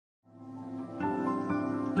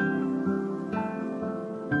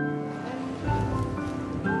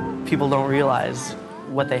People don't realize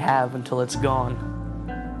what they have until it's gone.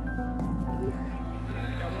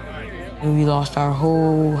 We lost our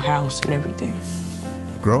whole house and everything.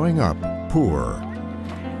 Growing up poor.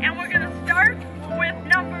 And we're going to start with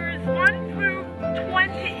numbers 1 through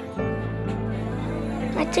 20.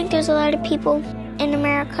 I think there's a lot of people in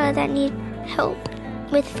America that need help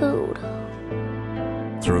with food.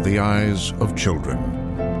 Through the eyes of children.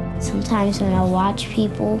 Sometimes when I watch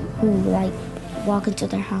people who walk into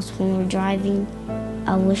their house when we're driving,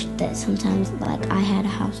 I wish that sometimes I had a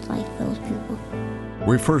house like those people.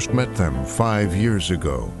 We first met them 5 years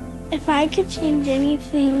ago. If I could change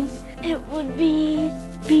anything, it would be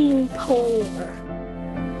being poor.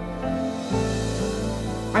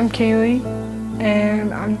 I'm Kaylee,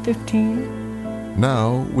 and I'm 15.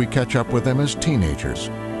 Now we catch up with them as teenagers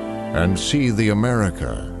and see the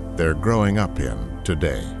America they're growing up in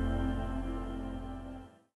today.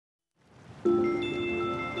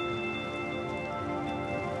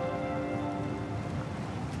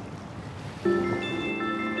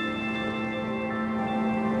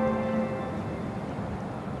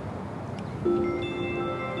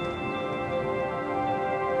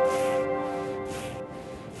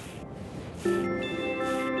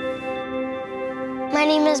 My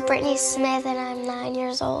name is Brittany Smith, and I'm 9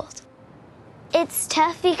 years old. It's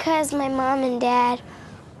tough because my mom and dad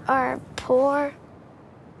are poor.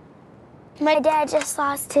 My dad just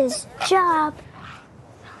lost his job.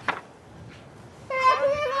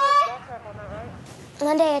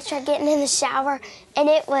 One day I tried getting in the shower, and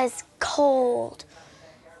it was cold.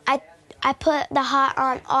 I put the hot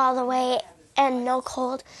on all the way and no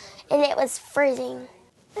cold, and it was freezing.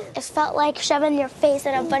 It felt like shoving your face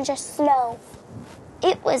in a bunch of snow.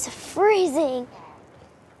 It was freezing.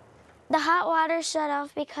 The hot water shut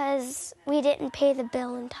off because we didn't pay the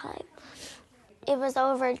bill in time. It was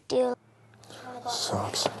overdue.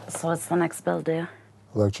 Sucks. So what's the next bill due?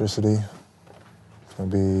 Electricity. It's gonna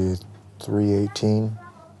be $318.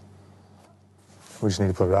 We just need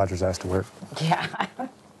to put Roger's ass to work. Yeah.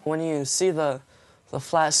 When you see the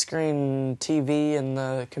flat screen TV and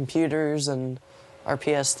the computers and our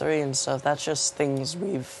PS3 and stuff, that's just things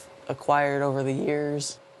we've acquired over the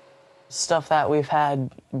years. Stuff that we've had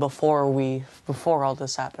before all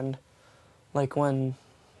this happened. Like when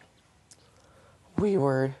we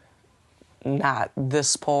were not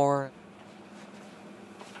this poor.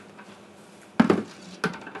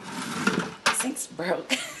 Sink's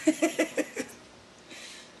broke.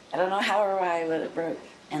 I don't know how or why, but it broke.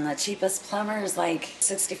 And the cheapest plumber is like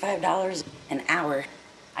 $65 an hour.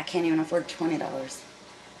 I can't even afford $20.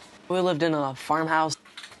 We lived in a farmhouse.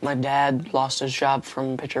 My dad lost his job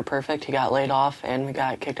from Picture Perfect. He got laid off and we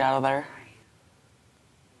got kicked out of there.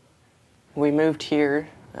 We moved here.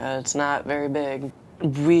 It's not very big.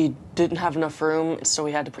 We didn't have enough room, so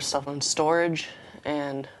we had to put stuff on storage,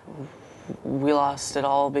 and we lost it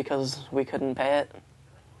all because we couldn't pay it.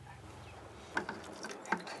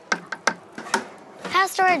 How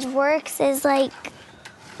storage works is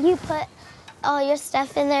you put all your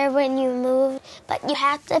stuff in there when you move, but you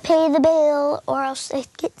have to pay the bill or else it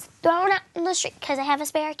gets thrown out in the street because I have a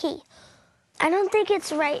spare key. I don't think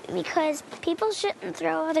it's right because people shouldn't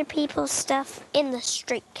throw other people's stuff in the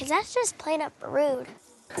street because that's just plain up rude.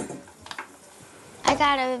 I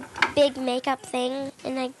got a big makeup thing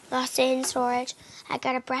and I lost it in storage. I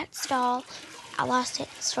got a Bratz doll. I lost it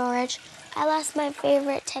in storage. I lost my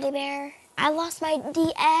favorite teddy bear. I lost my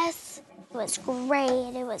DS. It was great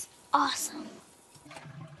and it was awesome.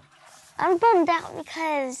 I'm bummed out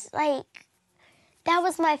because, that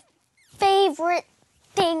was my favorite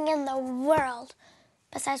thing in the world,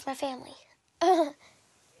 besides my family. Yeah.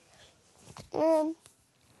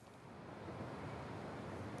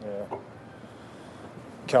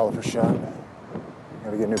 Caliper shot.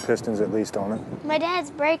 Gotta get new pistons at least on it. My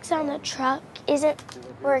dad's brakes on the truck isn't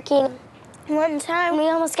working. One time, we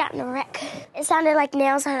almost got in a wreck. It sounded like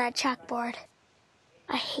nails on a chalkboard.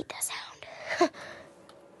 I hate that sound.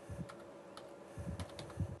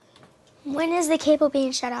 When is the cable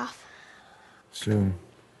being shut off? Soon.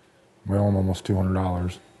 We owe them almost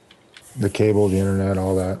 $200. The cable, the internet,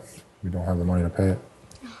 all that. We don't have the money to pay it.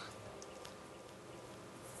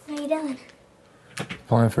 What are you doing?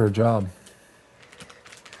 Applying for a job.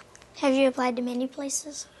 Have you applied to many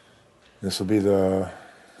places? This will be the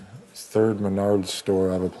third Menards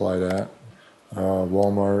store I've applied at.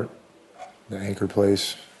 Walmart, the Anchor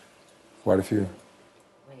place, quite a few.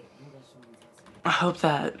 I hope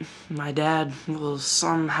that my dad will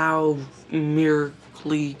somehow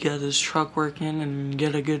miraculously get his truck working and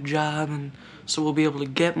get a good job, and so we'll be able to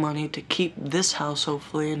get money to keep this house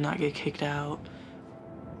hopefully and not get kicked out.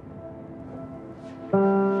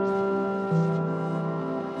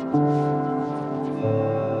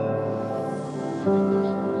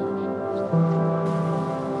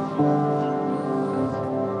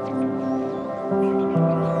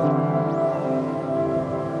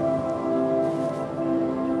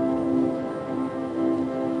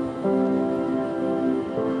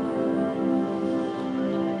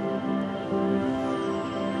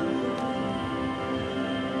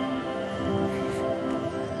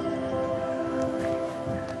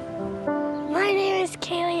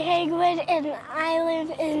 good, and I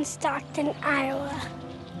live in Stockton, Iowa.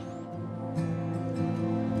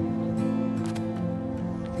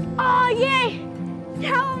 Oh, yay!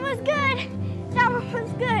 That one was good. That one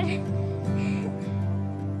was good.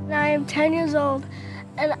 I am 10 years old,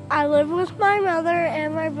 and I live with my mother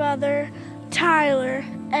and my brother, Tyler,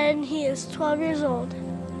 and he is 12 years old.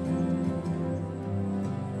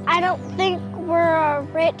 I don't think we're a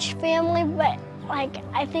rich family, but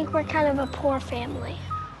I think we're kind of a poor family.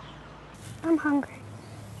 I'm hungry.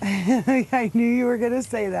 I knew you were going to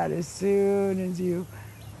say that as soon as you're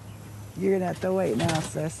going to have to wait now,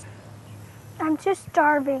 sis. I'm just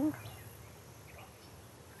starving.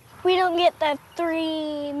 We don't get the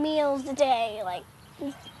 3 meals a day, like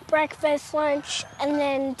breakfast, lunch, and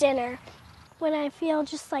then dinner. When I feel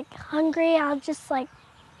just hungry, I'll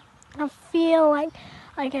feel like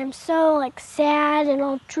I'm so sad and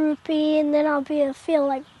all droopy, and then I'll feel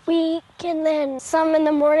weak, and then some in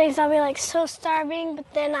the mornings I'll be so starving, but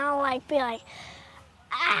then I'll be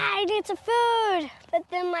I need some food, but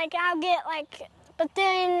then I'll get but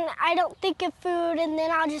then I don't think of food, and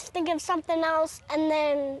then I'll just think of something else, and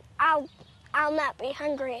then I'll not be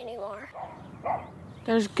hungry anymore.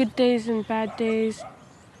 There's good days and bad days.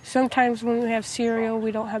 Sometimes when we have cereal,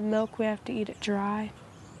 we don't have milk, we have to eat it dry.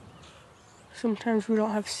 Sometimes we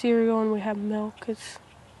don't have cereal and we have milk. It's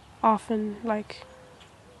often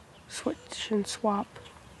switch and swap.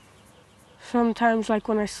 Sometimes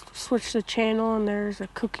when I switch the channel and there's a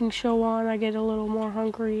cooking show on, I get a little more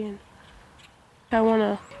hungry and I want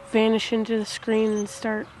to vanish into the screen and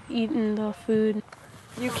start eating the food.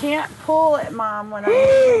 You can't pull it, Mom, when I'm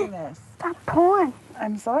doing this. Stop pulling.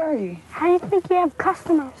 I'm sorry. How do you think you have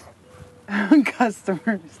customers?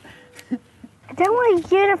 Customers. I don't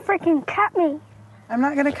want you to freaking cut me. I'm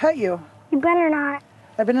not going to cut you. You better not,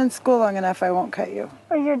 I've been in school long enough, I won't cut you.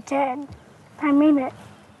 or you're dead. I mean it.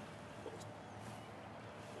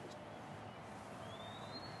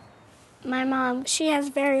 My mom, she has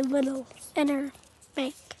very little in her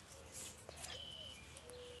bank.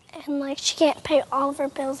 And she can't pay all of her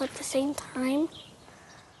bills at the same time.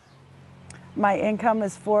 My income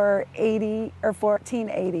is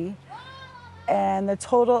 $1480, and the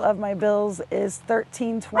total of my bills is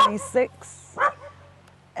 $1326,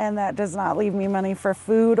 and that does not leave me money for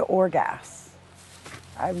food or gas.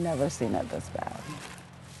 I've never seen it this bad.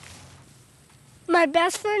 My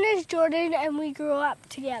best friend is Jordan, and we grew up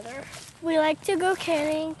together. We like to go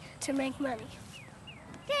canning to make money.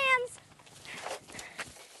 Cans!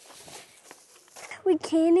 We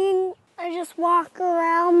canning. I just walk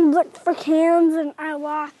around, look for cans, and I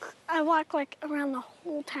walk around the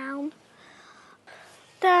whole town.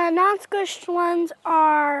 The non-squished ones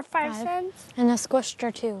are 5 cents. And the squished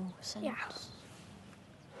are 2 cents. Yeah.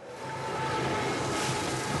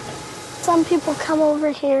 Some people come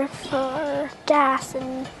over here for gas,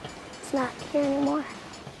 and it's not here anymore.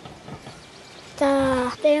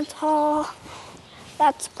 The dance hall,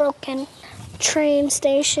 that's broken. Train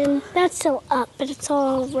station, that's still up, but it's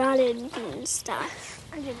all rotted and stuff.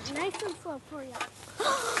 I did it nice and slow for you.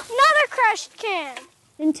 Another crushed can!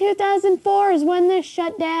 In 2004 is when this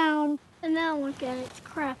shut down. And now look at it, it's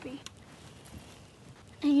crappy.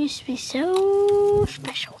 It used to be so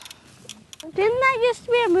special. Didn't that used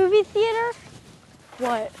to be a movie theater?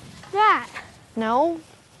 What? That. No.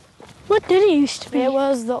 What did it used to be? It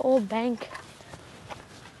was the old bank.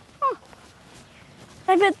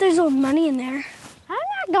 I bet there's old money in there. I'm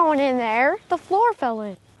not going in there. The floor fell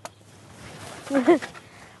in. Well,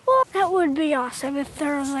 that would be awesome if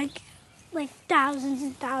there was like thousands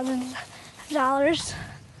and thousands of dollars.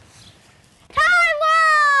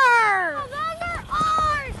 Tyler! Oh, those are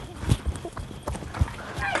ours!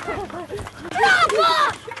 Drop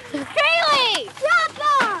them! Kaylee! Drop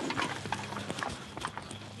them!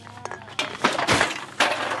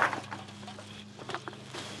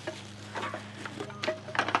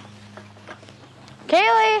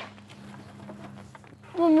 Kaylee!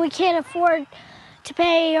 When we can't afford to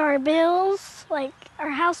pay our bills, like our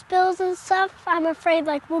house bills and stuff, I'm afraid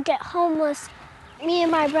we'll get homeless. Me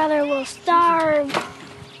and my brother will starve.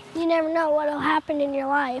 You never know what'll happen in your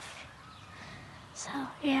life. So,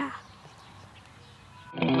 yeah.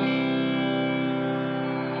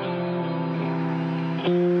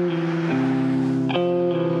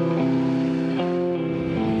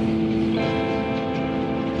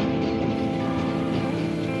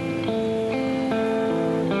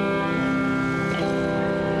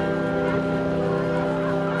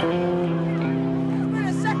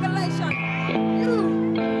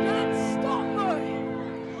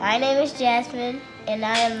 My name is Jasmine, and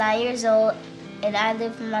I am 9 years old, and I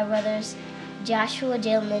live with my brothers Joshua,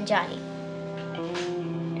 Jalen, and Johnny.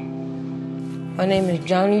 My name is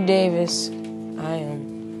Johnny Davis. I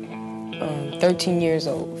am 13 years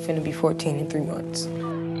old, finna be 14 in 3 months.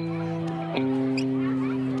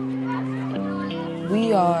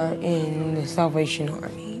 We are in the Salvation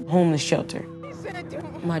Army, homeless shelter.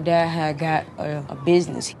 My dad had got a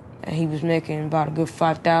business, and he was making about a good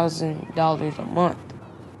 $5,000 a month.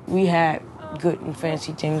 We had good and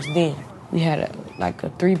fancy things then. We had a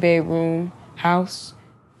 3-bedroom house.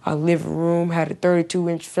 Our living room had a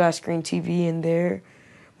 32-inch flat screen TV in there.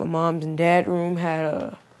 My mom's and dad's room had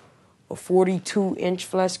a 42-inch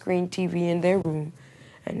flat screen TV in their room.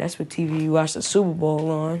 And that's what TV you watch the Super Bowl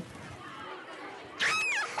on.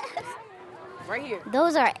 Right here.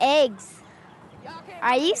 Those are eggs.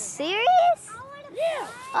 Are you serious? Yeah.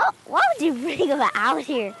 Oh, why would you bring them out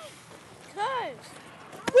here?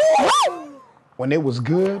 When it was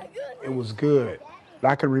good, it was good.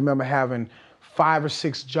 I can remember having 5 or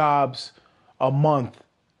 6 jobs a month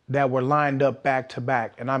that were lined up back to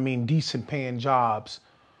back, and I mean decent paying jobs,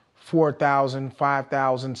 $4,000,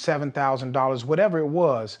 $5,000, $7,000, whatever it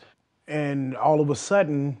was. And all of a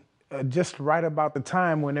sudden, just right about the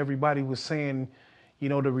time when everybody was saying, you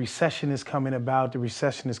know, the recession is coming about,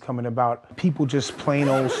 people just plain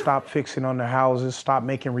old stopped fixing on their houses, stopped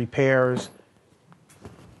making repairs.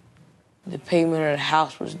 The payment of the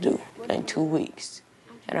house was due in 2 weeks.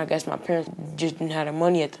 And I guess my parents just didn't have the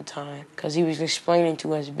money at the time because he was explaining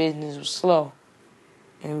to us business was slow.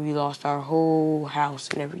 And we lost our whole house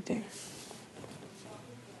and everything.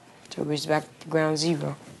 So we was back to ground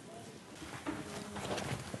zero.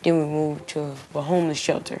 Then we moved to a homeless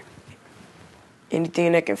shelter.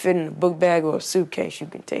 Anything that can fit in a book bag or a suitcase, you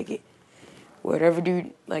can take it. Whatever,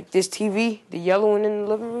 dude, like this TV, the yellow one in the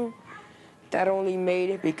living room, that only made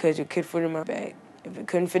it because it could fit in my bag. If it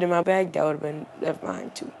couldn't fit in my bag, that would have been left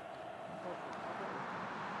behind too.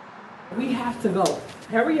 We have to go.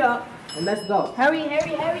 Hurry up and let's go. Hurry,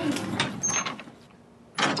 hurry, hurry.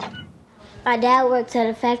 My dad works at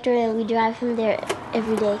a factory and we drive him there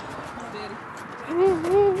every day.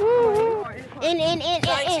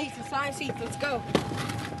 Assigned seats, let's go.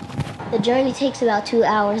 The journey takes about 2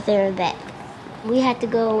 hours there and back. We had to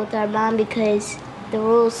go with our mom because the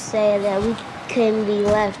rules say that we couldn't be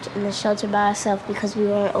left in the shelter by ourselves because we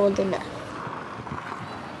weren't old enough.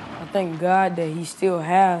 I thank God that he still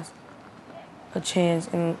has a chance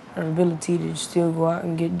and an ability to still go out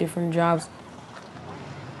and get different jobs.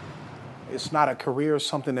 It's not a career,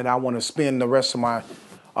 something that I want to spend the rest of my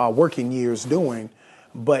working years doing,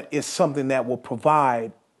 but it's something that will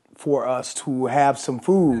provide for us to have some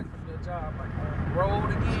food. Good job.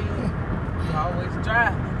 Road again. You always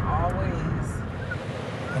driving, always.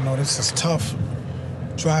 I know this is tough,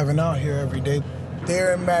 driving out here every day.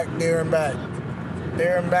 There and back, there and back.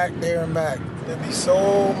 There and back, there and back. It'd be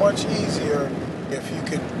so much easier if you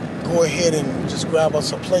could go ahead and just grab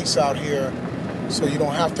us a place out here so you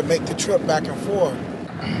don't have to make the trip back and forth.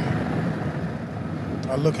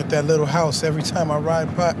 I look at that little house every time I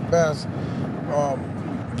ride past.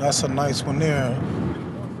 That's a nice one there.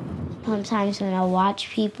 Sometimes when I watch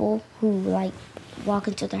people who walk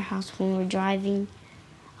into their house when we're driving,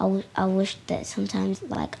 I wish that sometimes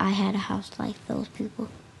I had a house like those people.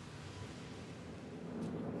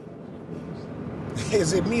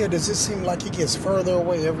 Is it me or does it seem like it gets further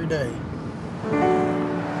away every day?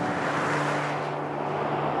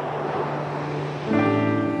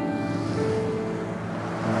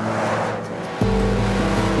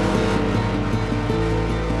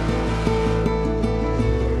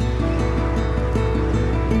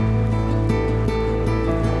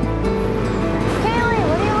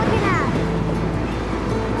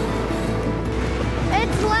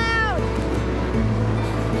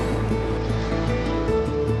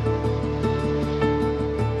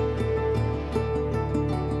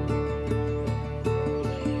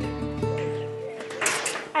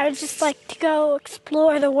 I would just like to go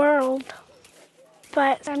explore the world,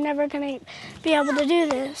 but I'm never going to be able to do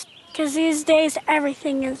this because these days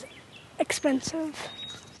everything is expensive.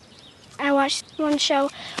 I watched one show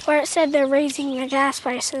where it said they're raising the gas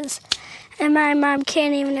prices, and my mom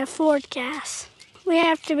can't even afford gas. We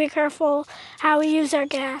have to be careful how we use our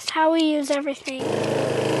gas, how we use everything.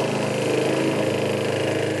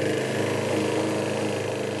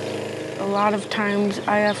 A lot of times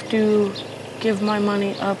I have to give my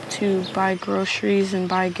money up to buy groceries and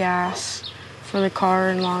buy gas for the car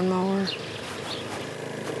and lawnmower.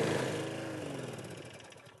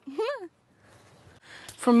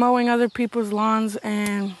 For mowing other people's lawns,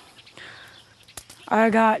 and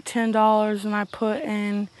I got $10 and I put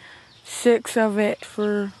in 6 of it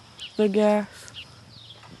for the gas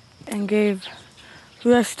and gave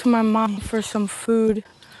the rest to my mom for some food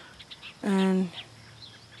And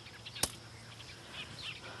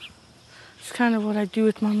it's kind of what I do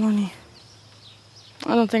with my money.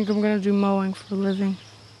 I don't think I'm gonna do mowing for a living.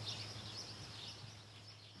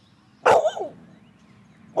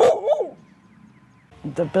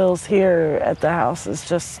 The bills here at the house is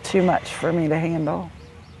just too much for me to handle.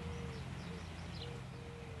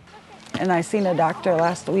 And I seen a doctor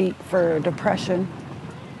last week for depression,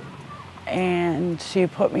 and she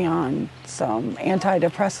put me on some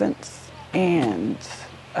antidepressants and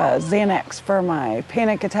Xanax for my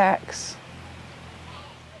panic attacks.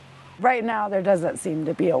 Right now, there doesn't seem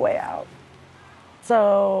to be a way out.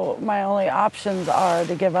 So my only options are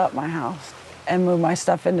to give up my house and move my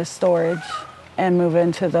stuff into storage and move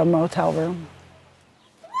into the motel room.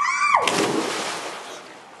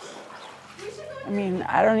 I mean,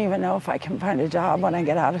 I don't even know if I can find a job when I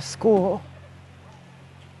get out of school,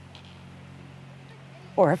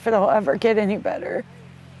 or if it'll ever get any better.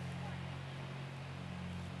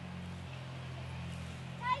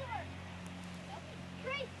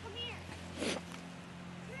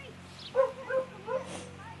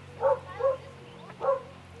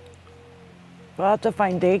 We'll have to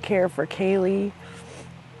find daycare for Kaylee.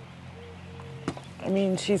 I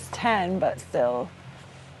mean, she's 10, but still.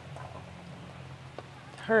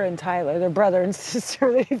 Her and Tyler, they're brother and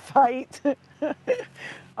sister, they fight.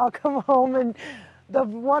 I'll come home and the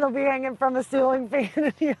one will be hanging from a ceiling fan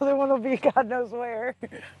and the other one will be God knows where.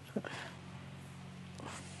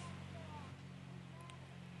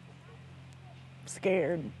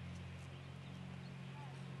 Scared.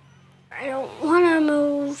 I don't want to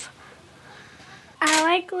move. I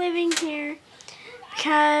like living here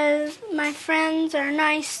because my friends are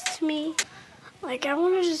nice to me. Like, I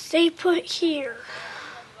want to just stay put here.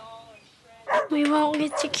 We won't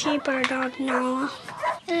get to keep our dog Nala.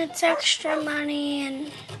 And it's extra money,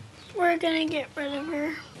 and we're going to get rid of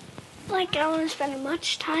her. Like, I want to spend as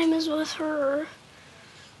much time as with her.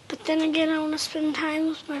 But then again, I want to spend time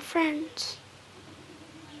with my friends.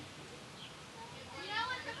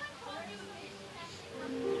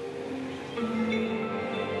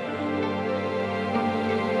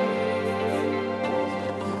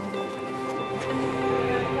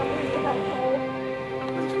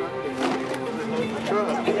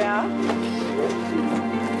 Yeah.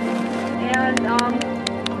 And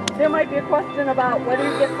there might be a question about whether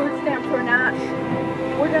you get food stamps or not.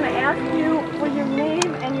 We're going to ask you for your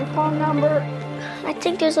name and your phone number. I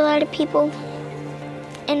think there's a lot of people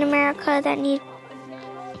in America that need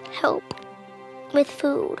help with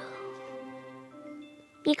food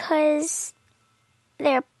because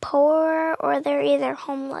they're poor or they're either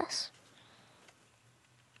homeless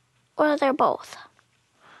or they're both.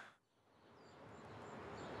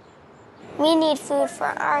 We need food for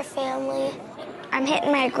our family. I'm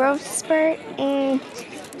hitting my growth spurt and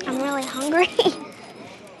I'm really hungry.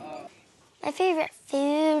 My favorite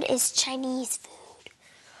food is Chinese food.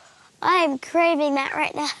 I'm craving that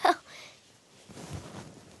right now.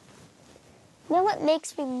 You know what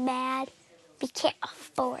makes me mad? We can't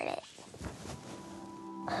afford it.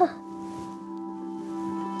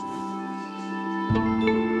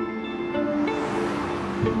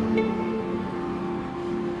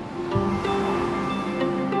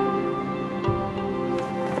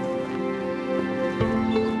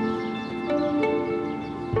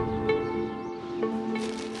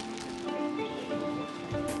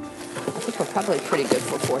 We're probably pretty good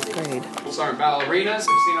for 4th grade. Sorry, ballerinas. I've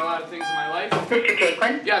seen a lot of things in my life. Mr.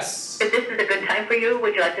 Jaquin? Yes. If this is a good time for you,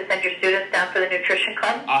 would you like to send your students down for the nutrition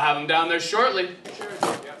club? I'll have them down there shortly.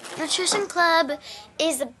 Nutrition Club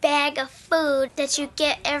is a bag of food that you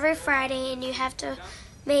get every Friday and you have to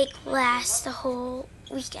make last the whole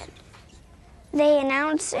weekend. They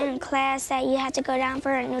announce in class that you have to go down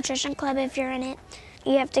for a nutrition club if you're in it.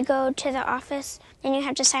 You have to go to the office and you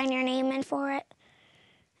have to sign your name in for it.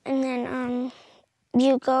 And then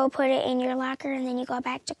you go put it in your locker and then you go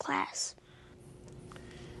back to class.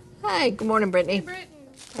 Hi, good morning, Brittany.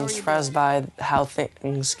 I'm surprised by how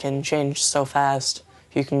things can change so fast.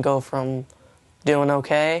 You can go from doing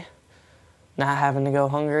okay, not having to go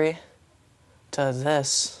hungry, to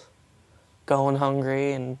this, going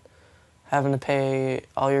hungry and having to pay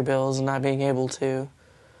all your bills and not being able to,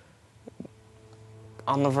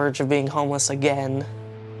 on the verge of being homeless again.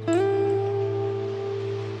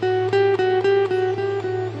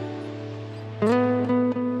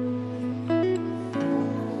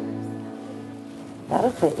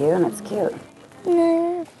 That'll fit you, and it's cute.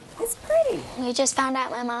 No. It's pretty. We just found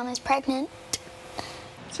out my mom is pregnant.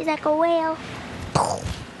 She's like a whale.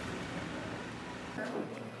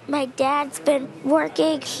 My dad's been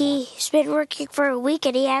working. He's been working for a week,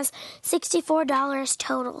 and he has $64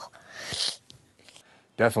 total.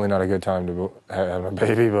 Definitely not a good time to have a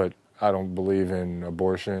baby, but I don't believe in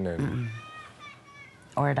abortion and...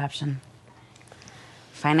 Or adoption.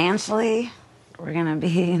 Financially, we're gonna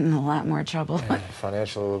be in a lot more trouble. Yeah,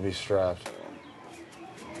 financially, we'll be strapped.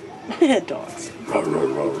 Dogs.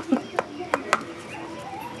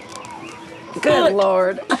 Good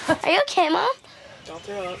Lord. Are you okay, Mom? Don't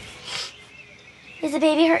throw up. Is the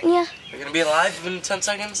baby hurting you? You're gonna be alive in 10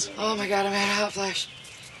 seconds? Oh my god, I'm having a hot flash.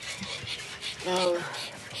 No.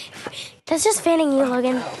 That's just fanning you,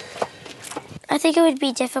 Logan. I think it would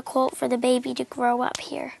be difficult for the baby to grow up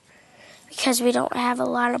here because we don't have a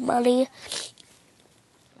lot of money.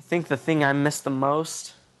 I think the thing I miss the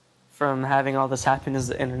most from having all this happen is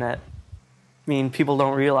the internet. I mean, people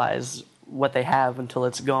don't realize what they have until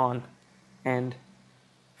it's gone. And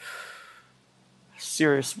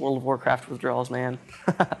serious World of Warcraft withdrawals, man.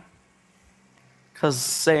 Because,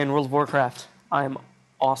 say, in World of Warcraft, I'm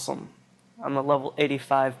awesome. I'm a level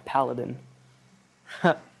 85 paladin.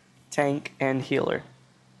 Tank and healer.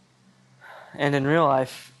 And in real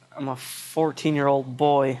life, I'm a 14-year-old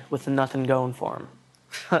boy with nothing going for him.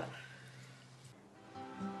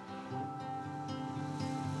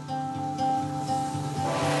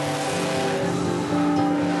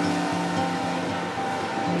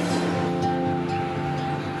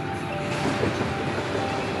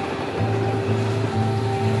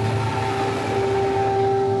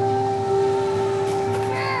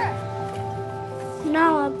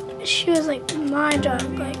 Nala, she was like my dog,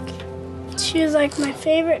 like she was like my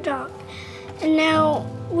favorite dog. And now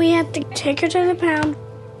we have to take her to the pound.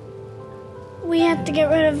 We have to get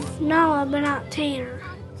rid of Nala, but not Tater.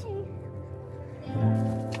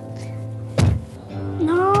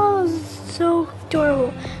 Nala is so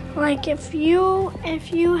adorable. Like if you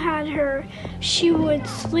had her, she would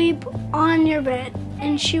sleep on your bed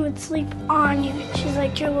and she would sleep on you. She's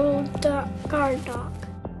like your little guard dog.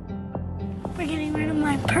 We're getting rid of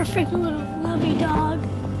my perfect little lovey dog.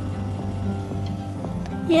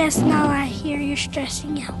 Yes, now I hear you're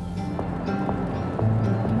stressing out.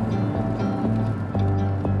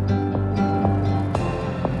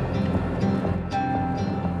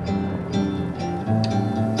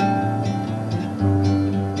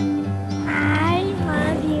 I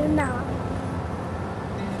love you, Nala.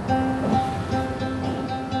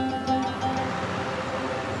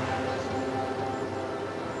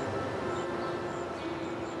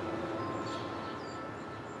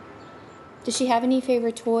 Does she have any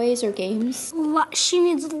favorite toys or games? She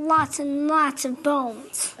needs lots and lots of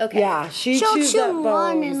bones. Okay. Yeah, she'll chew up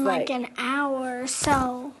one bones in like an hour or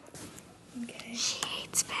so. Okay. She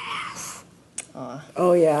hates bass. Aw.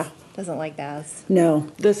 Oh, yeah. Doesn't like bass. No,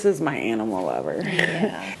 this is my animal lover.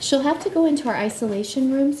 Yeah. She'll have to go into our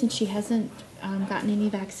isolation room since she hasn't gotten any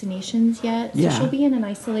vaccinations yet. So Yeah. she'll be in an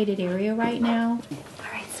isolated area right now.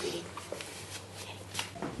 All right, sweetie.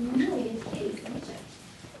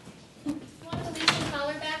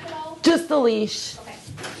 Just the leash.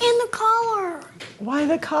 And the collar. Why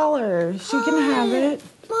the collar? She can have it.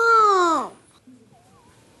 Mom.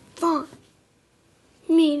 Fine.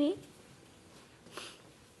 Meaning.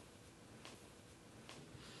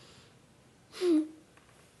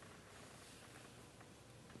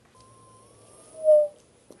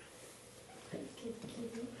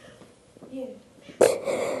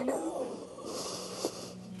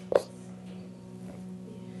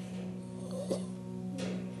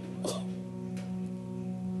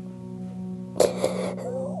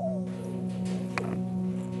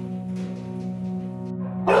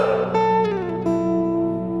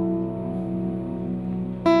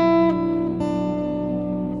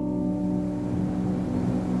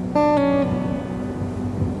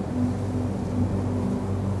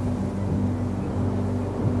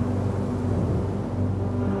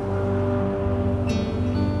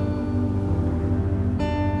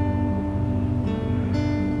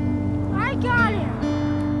 I got it.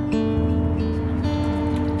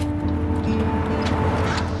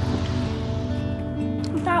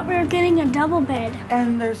 I thought we were getting a double bed.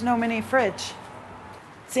 And there's no mini fridge.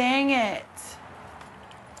 Dang it.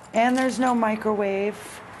 And there's no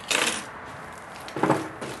microwave.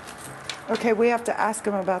 Okay, we have to ask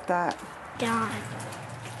him about that. God.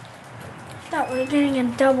 I thought we were getting a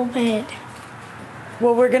double bed.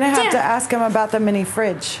 Well, we're gonna have Dad. to ask him about the mini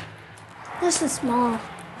fridge. This is small.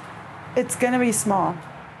 It's gonna be small.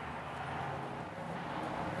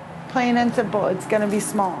 Plain and simple, it's gonna be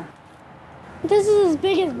small. This is as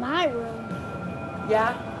big as my room.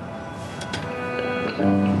 Yeah?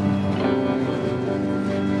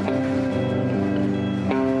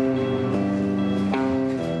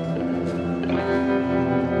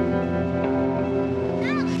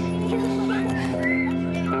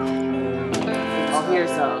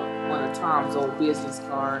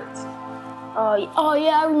 Oh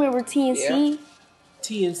yeah, I remember TNC. Yeah.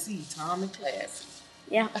 TNC, Tom and Class.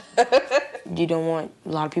 Yeah. You don't want a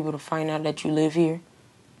lot of people to find out that you live here.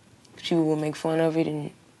 People will make fun of it,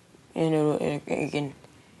 and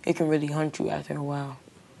it can really hunt you after a while.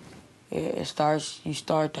 You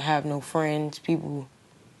start to have no friends. People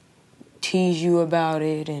tease you about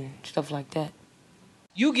it and stuff like that.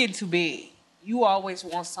 You get too big. You always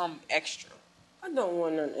want something extra. I don't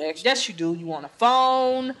want nothing extra. Yes, you do. You want a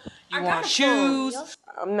phone. You want shoes.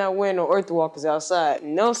 I'm not wearing no Earth Walkers outside.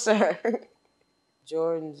 No, sir.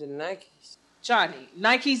 Jordans and Nikes. Johnny,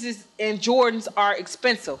 Nikes and Jordans are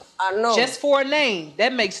expensive. I know. Just for a name.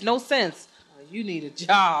 That makes no sense. You need a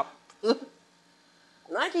job.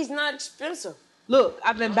 Nike's not expensive. Look,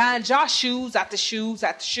 I've been buying Josh shoes after shoes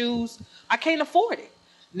after shoes. I can't afford it.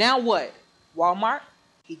 Now what? Walmart?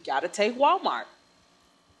 He gotta take Walmart.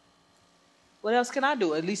 What else can I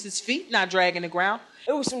do? At least his feet not dragging the ground.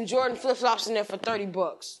 It was some Jordan flip-flops in there for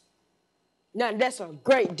 $30. Now that's a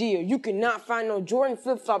great deal. You cannot find no Jordan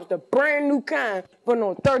flip-flops, the brand new kind, for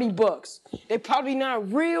no $30. They probably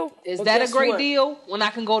not real. Is that a great deal when I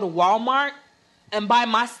can go to Walmart and buy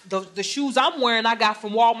the shoes I'm wearing I got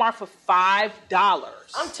from Walmart for $5?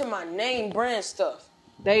 I'm to my name brand stuff.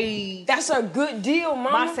 That's a good deal,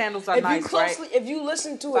 Mama. My sandals are nice, right? If you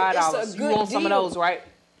listen to it, $5. it's a good deal. You want some of those, right?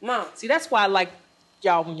 Mom. See, that's why I like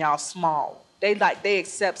y'all when y'all small. They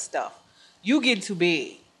accept stuff. You getting too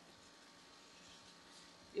big.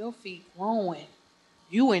 Your feet growing.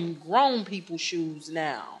 You in grown people's shoes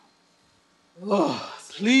now. Ugh,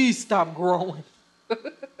 please stop growing.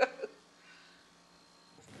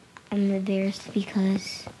 I'm embarrassed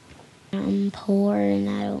because I'm poor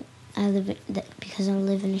and because I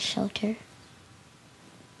live in a shelter.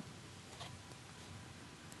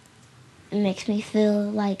 It makes me feel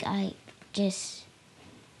like I just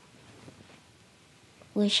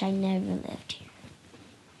wish I never lived here.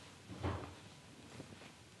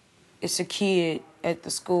 It's a kid at the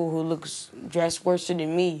school who looks dressed worse than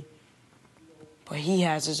me, but he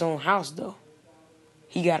has his own house, though.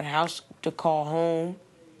 He got a house to call home.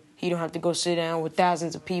 He don't have to go sit down with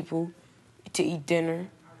thousands of people to eat dinner.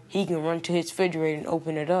 He can run to his refrigerator and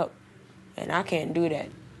open it up, and I can't do that.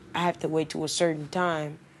 I have to wait till a certain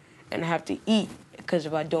time, and I have to eat, because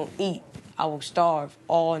if I don't eat, I will starve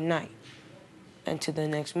all night until the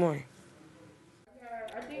next morning.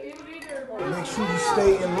 Make sure you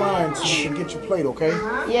stay in line so you can get your plate, okay?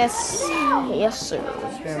 Yes. Yes, sir.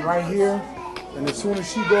 Stand right here, and as soon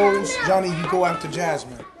as she goes, Johnny, you go after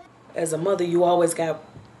Jasmine. As a mother, you always got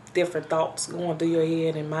different thoughts going through your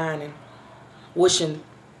head and mind and wishing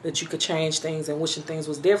that you could change things and wishing things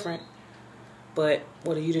was different. But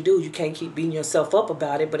what are you to do? You can't keep beating yourself up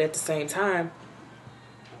about it, but at the same time,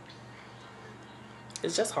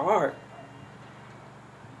 it's just hard.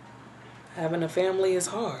 Having a family is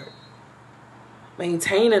hard.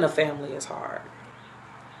 Maintaining a family is hard.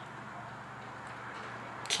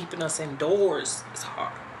 Keeping us indoors is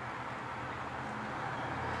hard.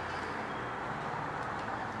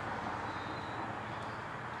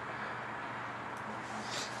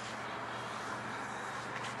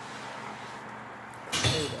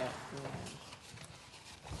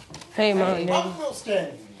 Hey, Mom and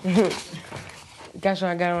Daddy. Guess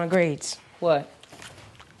what I got on my grades? What?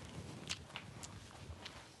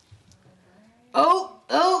 Oh!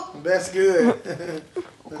 That's good.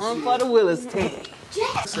 One for the Willis team.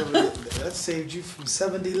 So that saved you from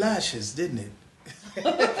 70 lashes, didn't it?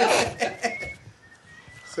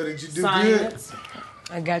 So did you do Science. good?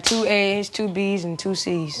 I got 2 A's, 2 B's, and 2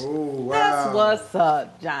 C's. Oh, wow. That's what's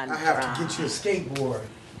up, Johnny. I have to get you a skateboard.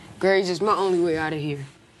 Grades is my only way out of here.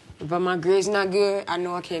 If my grades not good, I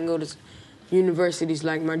know I can't go to universities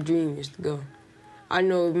like my dream is to go. I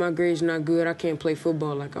know if my grades not good, I can't play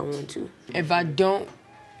football like I want to. If I don't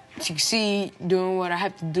succeed doing what I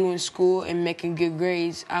have to do in school and making good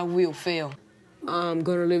grades, I will fail. I'm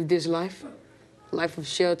gonna live this life of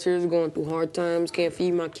shelters, going through hard times, can't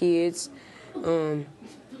feed my kids, trying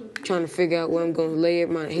to figure out where I'm gonna lay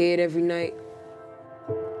my head every night.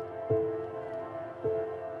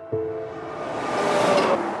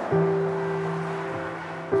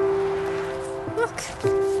 Look.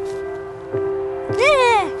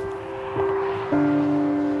 Yeah.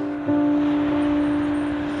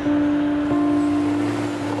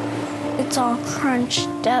 It's all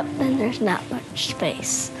crunched up and there's not much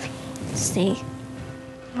space. See?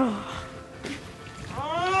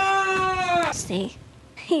 See?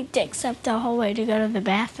 He takes up the whole way to go to the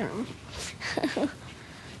bathroom.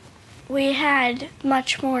 We had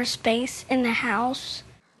much more space in the house.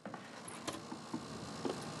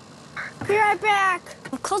 Be right back.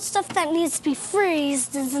 The cold stuff that needs to be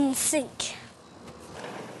freezed is in the sink.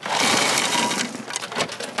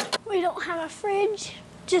 We don't have a fridge.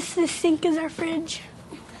 Just the sink is our fridge.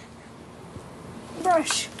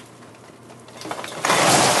 Brush.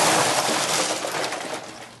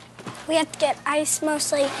 We have to get ice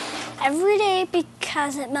mostly every day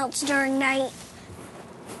because it melts during night.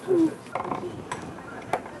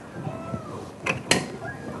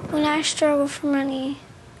 When I struggle for money,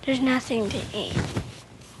 there's nothing to eat.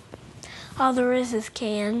 All there is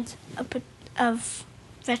cans of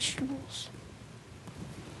vegetables.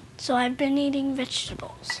 So I've been eating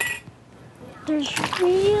vegetables. There's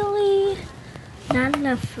really not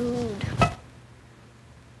enough food.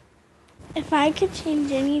 If I could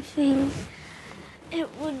change anything, it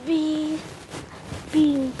would be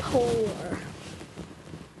being poor.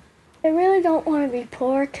 I really don't want to be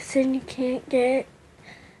poor because then you can't get,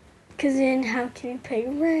 because then how can you pay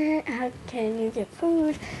rent? How can you get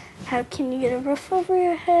food? How can you get a roof over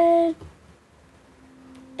your head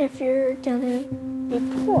if you're gonna be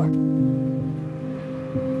poor?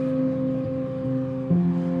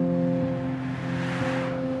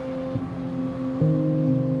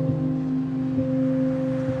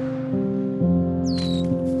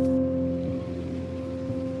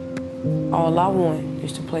 All I want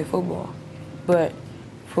is to play football, but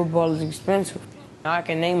football is expensive. I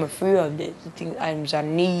can name a few of the items I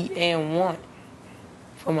need and want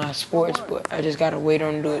for my sports, but I just gotta wait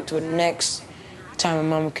on do it till the next time my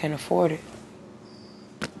mama can afford it.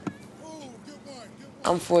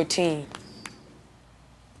 I'm 14.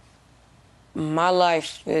 My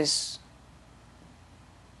life is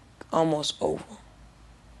almost over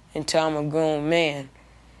until I'm a grown man.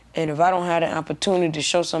 And if I don't have the opportunity to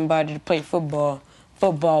show somebody to play football,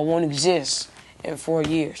 football won't exist in 4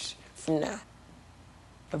 years from now.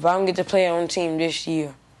 If I don't get to play on the team this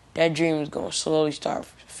year, that dream is going to slowly start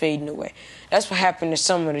fading away. That's what happened to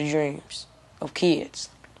some of the dreams of kids.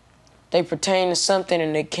 They pertain to something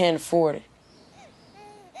and they can't afford it.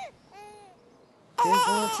 Here's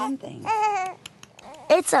the little tin thing.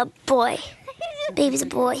 It's a boy. Baby's a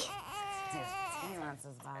boy.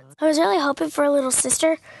 I was really hoping for a little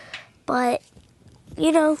sister, but,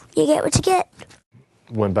 you know, you get what you get.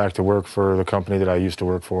 Went back to work for the company that I used to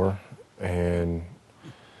work for, and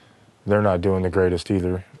they're not doing the greatest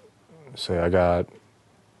either. So I got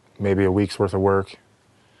maybe a week's worth of work,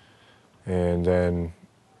 and then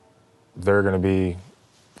they're going to be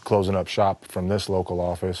closing up shop from this local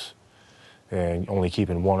office and only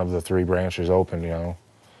keeping one of the 3 branches open, you know.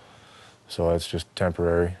 So it's just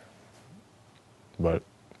temporary, but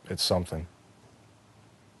it's something.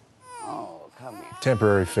 Oh, come here.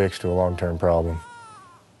 Temporary fix to a long-term problem.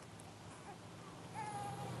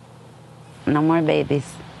 No more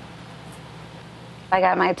babies. I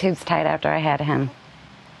got my tubes tied after I had him.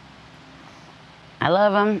 I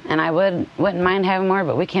love him, and I wouldn't mind having more,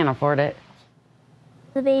 but we can't afford it.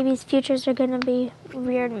 The babies' futures are going to be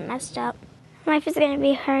weird and messed up. Life is going to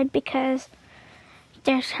be hard because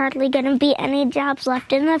there's hardly going to be any jobs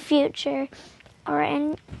left in the future or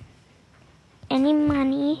any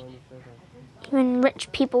money. Even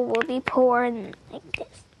rich people will be poor and like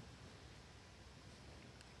this.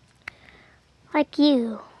 Like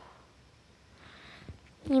you.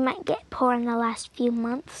 You might get poor in the last few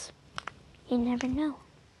months. You never know.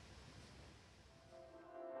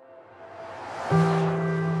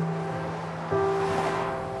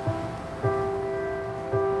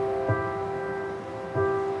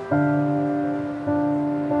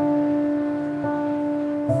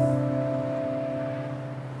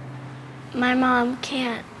 My mom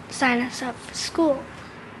can't sign us up for school.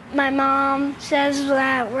 My mom says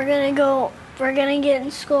that we're gonna get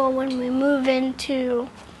in school when we move into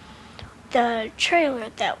the trailer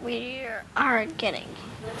that we are getting.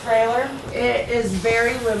 The trailer, it is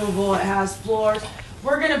very livable. It has floors.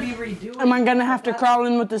 We're gonna be redoing. Am I gonna have to crawl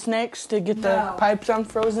in with the snakes to get the pipes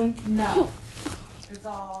unfrozen? No.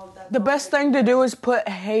 The best thing to do is put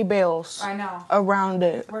hay bales around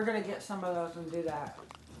it. We're gonna get some of those and do that.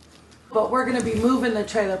 But we're gonna be moving the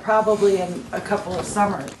trailer probably in a couple of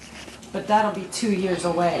summers. But that'll be 2 years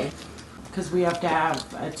away because we have to have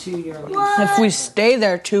a 2-year lease. If we stay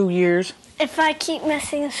there 2 years. If I keep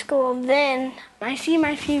missing school, then I see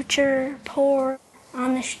my future poor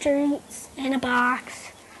on the streets in a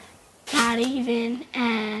box, not even,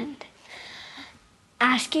 and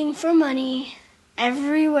asking for money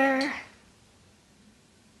everywhere,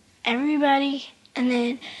 everybody, and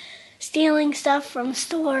then stealing stuff from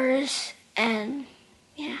stores, and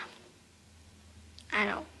yeah, I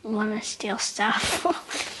don't want to steal stuff.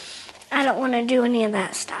 I don't want to do any of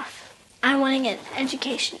that stuff. I want to get an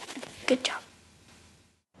education. Good job.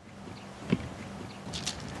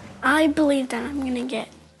 I believe that I'm going to get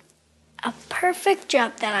a perfect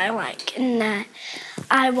job that I like and that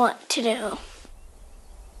I want to do.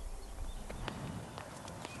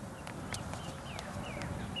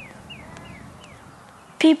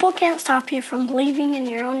 People can't stop you from believing in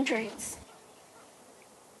your own dreams.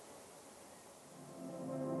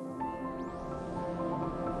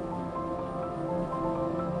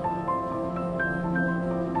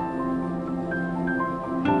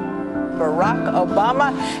 Barack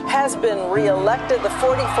Obama has been reelected the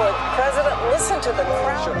 44th president. Listen to the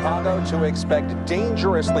crowd. Chicago to expect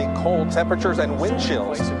dangerously cold temperatures and wind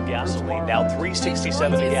chills. Gasoline now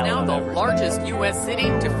 $3.67 a gallon. Now the largest U.S. city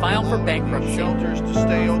to file for bankruptcy. Shelters to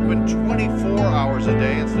stay open 24 hours a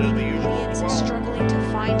day instead of the usual 12. Struggling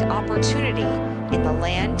to find opportunity in the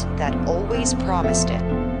land that always promised it.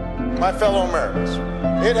 My fellow Americans,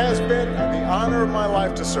 it has been the honor of my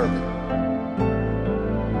life to serve you.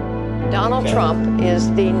 Donald Trump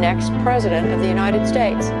is the next president of the United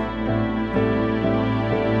States.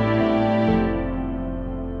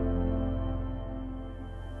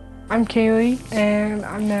 I'm Kaylee, and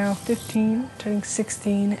I'm now 15, turning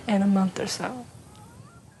 16 in a month or so.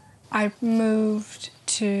 I moved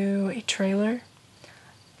to a trailer,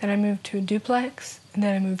 then I moved to a duplex, and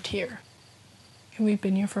then I moved here. And we've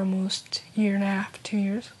been here for almost a year and a half, 2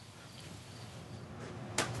 years.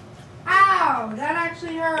 Ow! That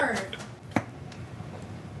actually hurt!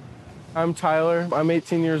 I'm Tyler. I'm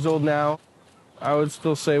 18 years old now. I would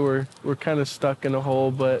still say we're kind of stuck in a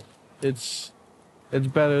hole, but it's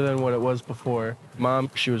better than what it was before. Mom,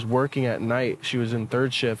 she was working at night. She was in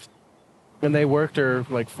third shift. And they worked her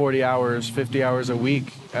like 40 hours, 50 hours a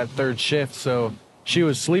week at third shift, so she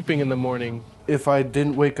was sleeping in the morning. If I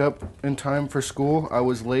didn't wake up in time for school, I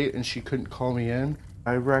was late and she couldn't call me in.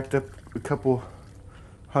 I racked up a couple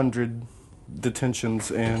hundred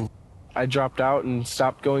detentions, and I dropped out and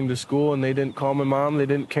stopped going to school, and they didn't call my mom. They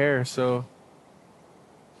didn't care, so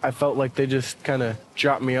I felt like they just kind of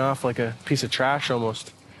dropped me off like a piece of trash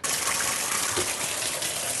almost.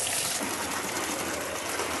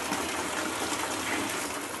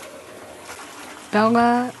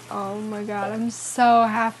 Bella, oh my God, I'm so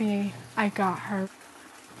happy I got her.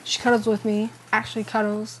 She cuddles with me, actually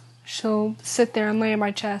cuddles. She'll sit there and lay on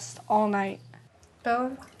my chest all night.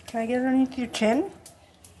 Bella, can I get underneath your chin?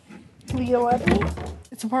 Will you let me?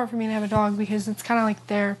 It's important for me to have a dog because it's kind of like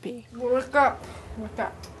therapy. Look up. Look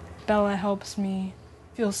up. Bella helps me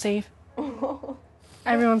feel safe.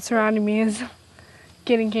 Everyone surrounding me is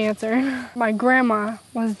getting cancer. My grandma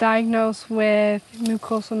was diagnosed with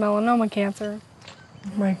mucosal melanoma cancer.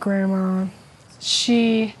 My grandma,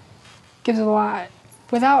 she gives a lot.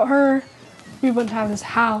 Without her, we wouldn't have this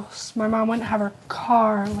house. My mom wouldn't have her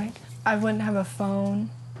car. Like, I wouldn't have a phone.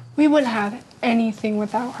 We wouldn't have anything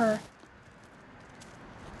without her.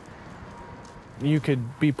 You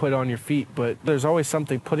could be put on your feet, but there's always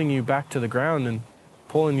something putting you back to the ground and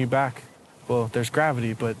pulling you back. Well, there's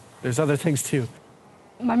gravity, but there's other things too.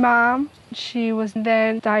 My mom, she was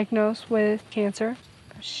then diagnosed with cancer.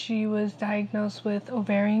 She was diagnosed with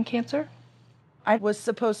ovarian cancer. I was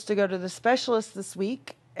supposed to go to the specialist this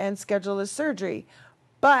week and schedule the surgery,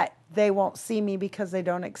 but they won't see me because they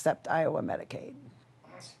don't accept Iowa Medicaid.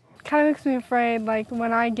 Kind of makes me afraid, like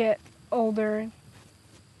when I get older,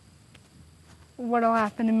 what'll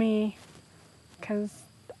happen to me, because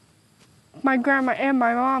my grandma and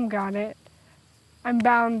my mom got it. I'm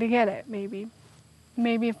bound to get it, maybe.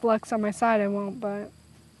 Maybe if luck's on my side, I won't, but.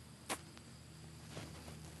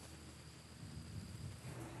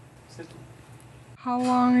 How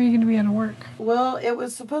long are you going to be out of work? Well, it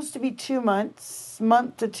was supposed to be 2 months,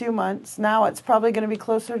 month to 2 months. Now it's probably going to be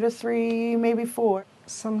closer to 3, maybe 4.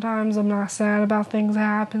 Sometimes I'm not sad about things that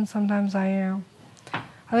happen, sometimes I am.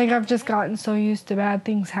 I think I've just gotten so used to bad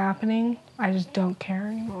things happening, I just don't care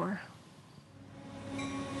anymore.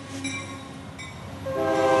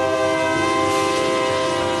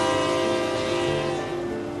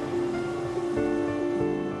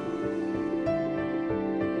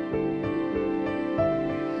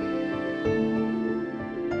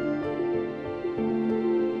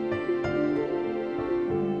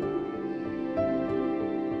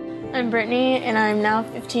 I'm Brittany, and I'm now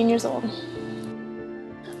 15 years old.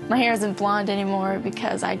 My hair isn't blonde anymore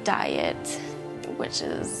because I dye it, which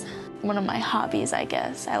is one of my hobbies, I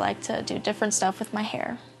guess. I like to do different stuff with my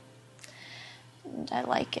hair. And I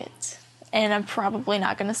like it. And I'm probably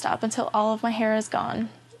not going to stop until all of my hair is gone.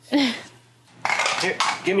 Here,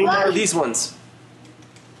 give me more of these ones.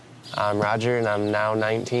 I'm Roger, and I'm now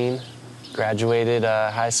 19. Graduated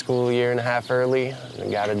high school a year and a half early,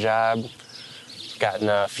 and got a job. Gotten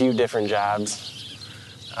a few different jobs.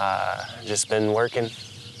 Just been working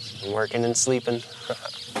and sleeping.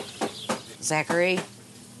 Zachary,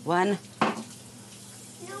 1. No,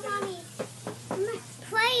 Mommy.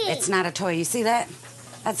 Play it. It's not a toy. You see that?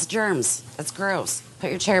 That's germs. That's gross. Put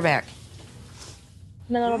your chair back.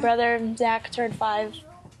 My little brother, Zach, turned 5.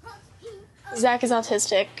 Zach is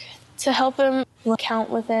autistic. To help him, we'll count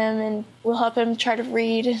with him and we'll help him try to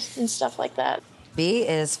read and stuff like that. B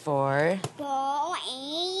is for... Ball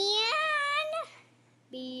and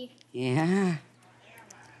B. Yeah.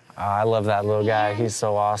 I love that little guy. He's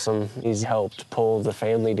so awesome. He's helped pull the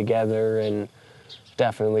family together and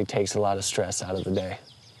definitely takes a lot of stress out of the day.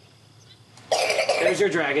 There's your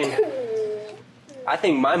dragon. I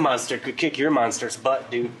think my monster could kick your monster's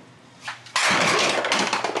butt, dude.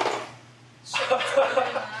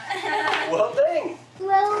 Well, dang.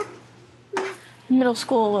 Well, Middle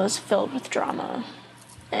school was filled with drama,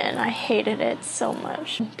 and I hated it so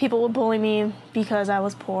much. People would bully me because I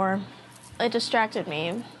was poor. It distracted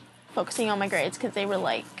me, focusing on my grades, because they were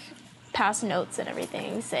like past notes and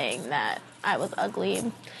everything saying that I was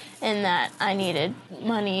ugly and that I needed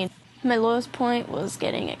money. My lowest point was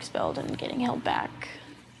getting expelled and getting held back.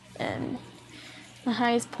 And my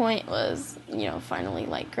highest point was, you know, finally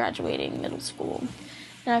like graduating middle school.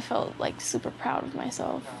 And I felt like super proud of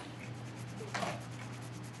myself.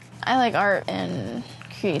 I like art and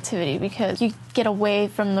creativity because you get away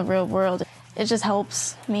from the real world. It just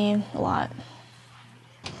helps me a lot.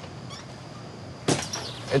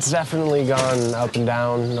 It's definitely gone up and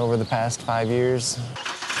down over the past 5 years.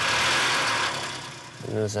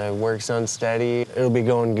 As work's unsteady, it'll be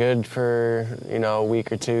going good for, you know, a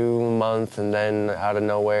week or two, a month, and then out of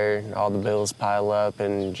nowhere, all the bills pile up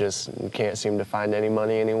and just can't seem to find any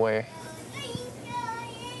money anywhere.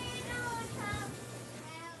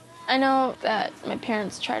 I know that my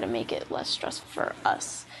parents try to make it less stressful for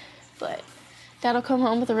us, but Dad'll come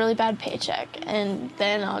home with a really bad paycheck, and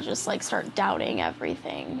then I'll just like start doubting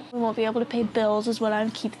everything. We won't be able to pay bills is what I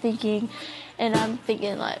keep thinking, and I'm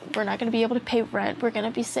thinking like we're not gonna be able to pay rent, we're gonna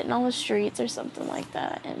be sitting on the streets or something like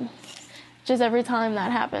that, and just every time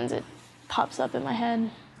that happens, it pops up in my head.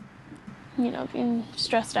 You know, being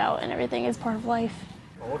stressed out and everything is part of life.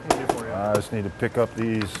 Well, what can we do for you? I just need to pick up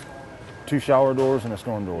these 2 shower doors and a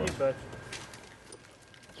storm door.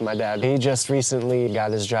 My dad, he just recently got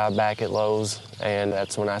his job back at Lowe's, and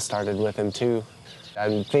that's when I started with him too.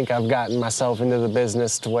 I think I've gotten myself into the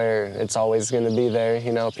business to where it's always going to be there.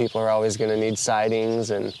 You know, people are always going to need sidings,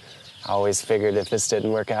 and I always figured if this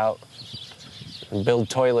didn't work out, build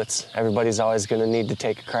toilets. Everybody's always going to need to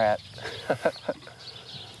take a crap.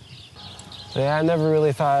 Yeah, I never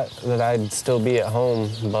really thought that I'd still be at home,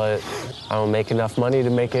 but I don't make enough money to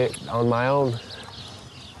make it on my own.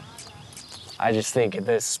 I just think at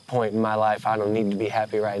this point in my life, I don't need to be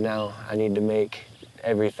happy right now. I need to make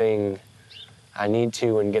everything I need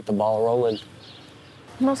to and get the ball rolling.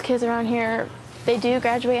 Most kids around here, they do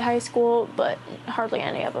graduate high school, but hardly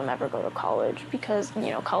any of them ever go to college because,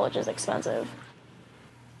 you know, college is expensive.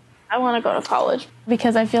 I want to go to college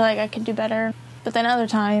because I feel like I could do better. But then other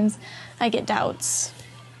times, I get doubts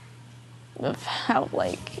of how,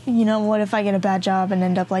 like, you know, what if I get a bad job and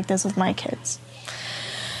end up like this with my kids?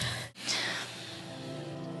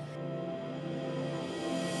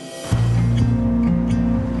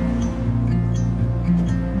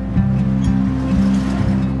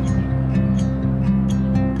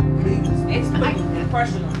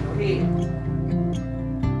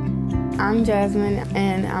 I'm Jasmine,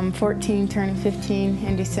 and I'm 14, turning 15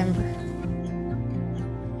 in December.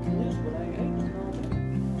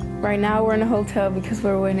 Right now, we're in a hotel because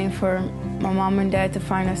we're waiting for my mom and dad to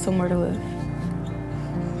find us somewhere to live.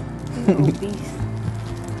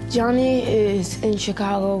 Johnny is in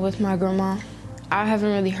Chicago with my grandma. I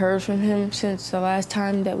haven't really heard from him since the last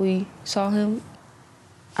time that we saw him.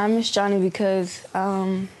 I miss Johnny because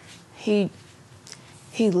he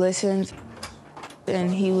listens,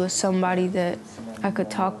 and he was somebody that I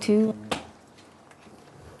could talk to.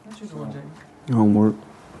 Homework.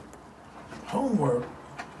 Homework?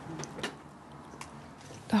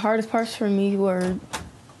 The hardest parts for me were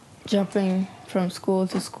jumping from school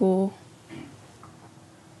to school.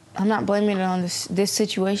 I'm not blaming it on this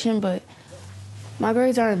situation, but my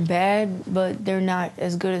grades aren't bad, but they're not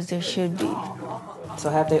as good as they should be. So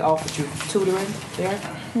have they offered you tutoring there?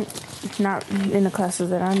 Not in the classes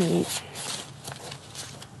that I need.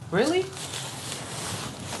 Really?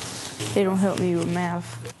 They don't help me with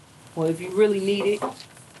math. Well, if you really need it,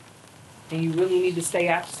 and you really need to stay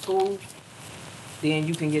after school, then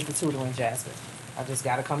you can get the tutoring, Jasmine. I just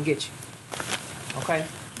gotta come get you. Okay?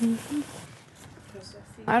 Mm-hmm.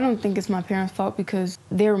 I don't think it's my parents' fault because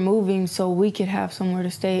they're moving so we could have somewhere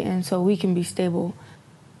to stay and so we can be stable.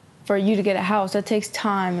 For you to get a house, that takes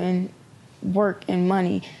time, and work and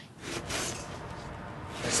money.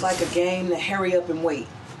 It's like a game to hurry up and wait.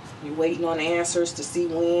 You're waiting on answers to see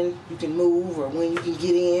when you can move or when you can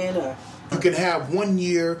get in. Or you can have 1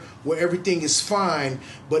 year where everything is fine,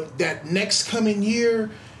 but that next coming year,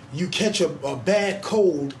 you catch a bad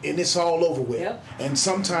cold and it's all over with. Yep. And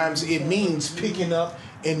sometimes it means picking up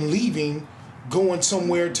and leaving, going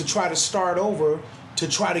somewhere to try to start over, to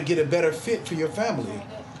try to get a better fit for your family.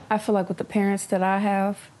 I feel like with the parents that I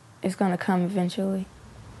have, it's gonna come eventually.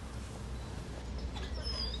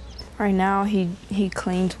 Right now, he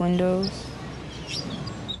cleans windows.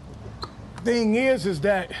 Thing is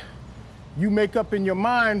that you make up in your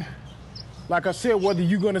mind, like I said, whether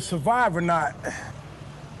you're gonna survive or not.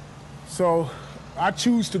 So I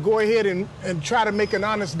choose to go ahead and try to make an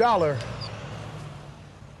honest dollar.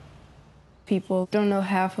 People don't know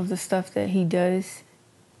half of the stuff that he does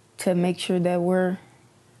to make sure that we're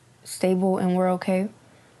stable and we're okay.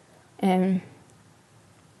 And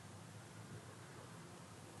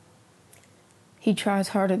he tries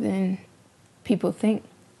harder than people think.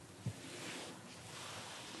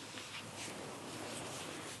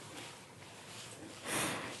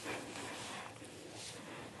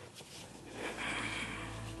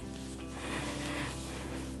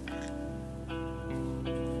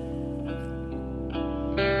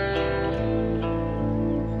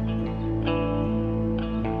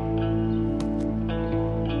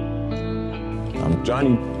 I'm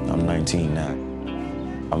Johnny. I'm 19 now.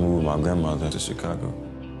 I moved with my grandmother to Chicago.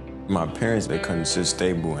 My parents, they couldn't sit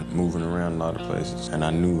stable and moving around a lot of places. And I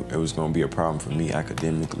knew it was gonna be a problem for me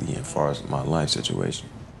academically and as far as my life situation.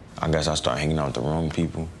 I guess I started hanging out with the wrong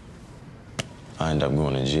people. I ended up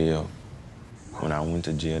going to jail. When I went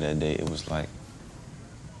to jail that day, it was like,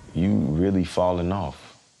 you really falling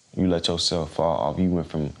off. You let yourself fall off. You went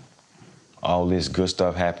from all this good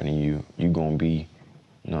stuff happening to you, you gonna be,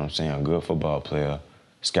 you know what I'm saying, a good football player.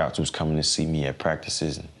 Scouts was coming to see me at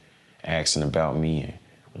practices and asking about me and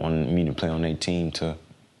wanting me to play on their team, to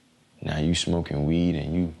now you smoking weed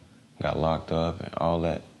and you got locked up and all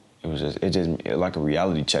that. It was like a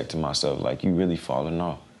reality check to myself, like you really falling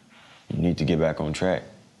off. You need to get back on track.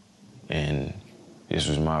 And this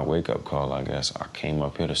was my wake-up call, I guess. I came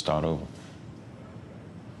up here to start over.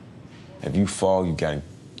 If you fall, you gotta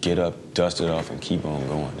get up, dust it off, and keep on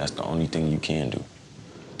going. That's the only thing you can do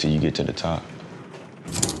till you get to the top.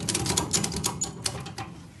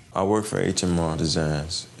 I work for HMR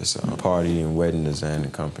Designs. It's a party and wedding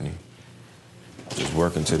designing company. Just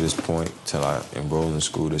working to this point till I enroll in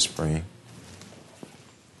school this spring.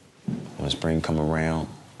 When spring come around,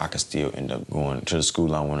 I can still end up going to the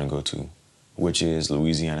school I want to go to, which is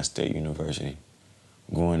Louisiana State University.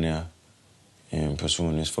 Going there and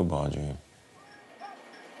pursuing this football dream.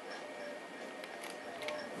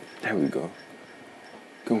 There we go.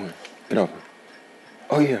 Go on, get over.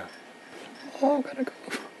 Oh yeah. Oh, gotta go.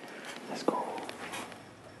 Let's go.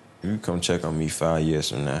 You come check on me 5 years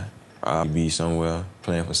from now. I'll be somewhere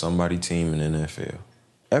playing for somebody's team in the NFL.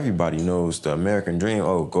 Everybody knows the American dream.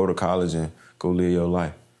 Oh, go to college and go live your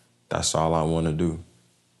life. That's all I want to do.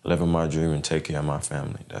 Living my dream and take care of my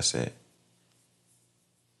family. That's it.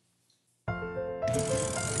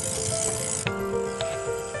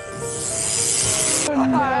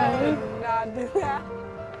 I did not do that.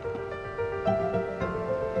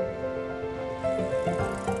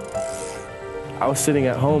 I was sitting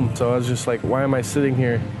at home, so I was just like, why am I sitting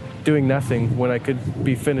here doing nothing when I could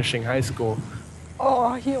be finishing high school?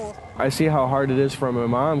 Oh, heal. I see how hard it is for my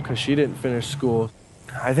mom because she didn't finish school.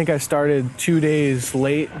 I think I started 2 days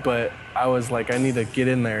late, but I was like, I need to get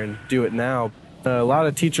in there and do it now. A lot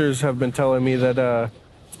of teachers have been telling me that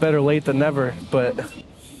it's better late than never, but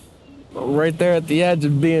right there at the edge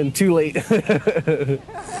of being too late. I'm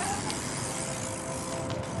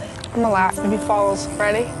gonna laugh if he falls.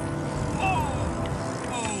 Ready?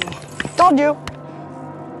 Told you.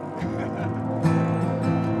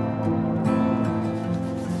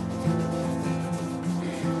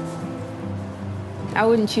 I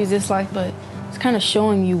wouldn't choose this life, but it's kind of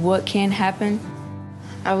showing you what can happen.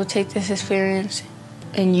 I would take this experience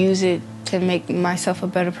and use it to make myself a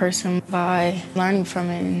better person by learning from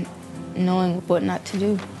it and knowing what not to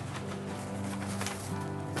do.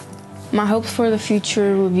 My hopes for the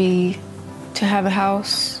future would be to have a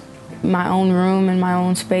house, my own room and my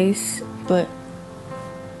own space, but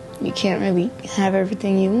you can't really have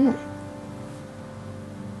everything you want.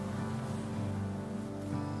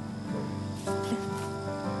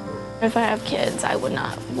 If I have kids, I would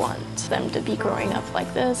not want them to be growing up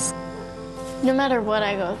like this. No matter what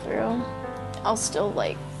I go through, I'll still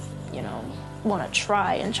want to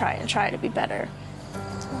try to be better.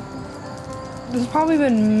 There's probably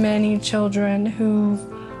been many children who've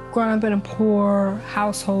grown up in a poor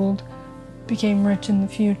household, became rich in the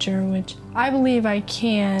future, which I believe I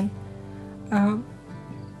can,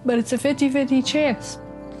 but it's a 50-50 chance.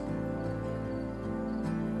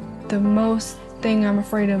 The most thing I'm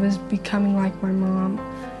afraid of is becoming like my mom.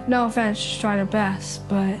 No offense, she tried her best,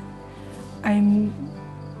 but I'm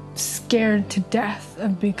scared to death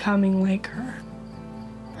of becoming like her.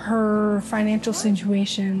 Her financial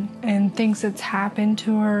situation and things that's happened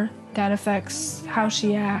to her, that affects how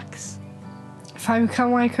she acts. If I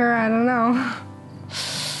become like her, I don't know.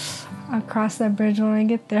 I'll cross that bridge when I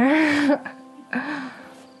get there. I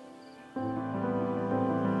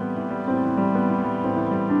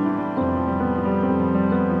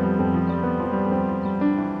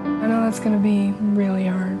know that's gonna be really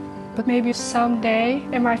hard, but maybe someday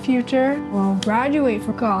in my future, I'll graduate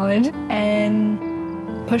from college and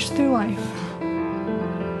push through life.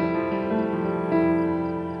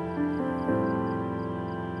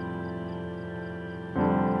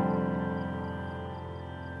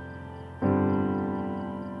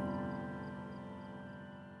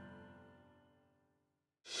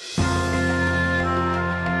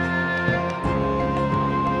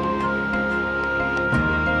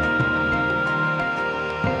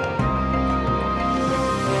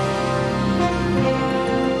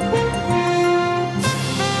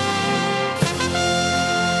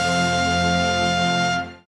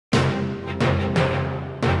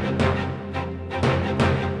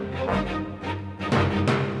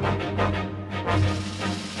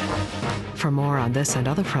 For more on this and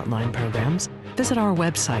other Frontline programs, visit our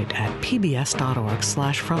website at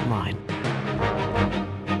pbs.org/frontline.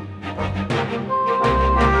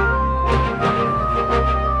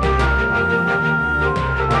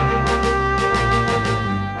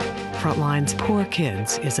 Frontline's Poor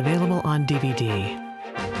Kids is available on DVD.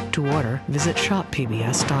 To order, visit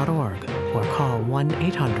shoppbs.org or call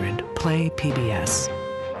 1-800-PLAY-PBS.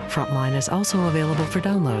 Frontline is also available for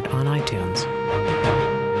download on iTunes.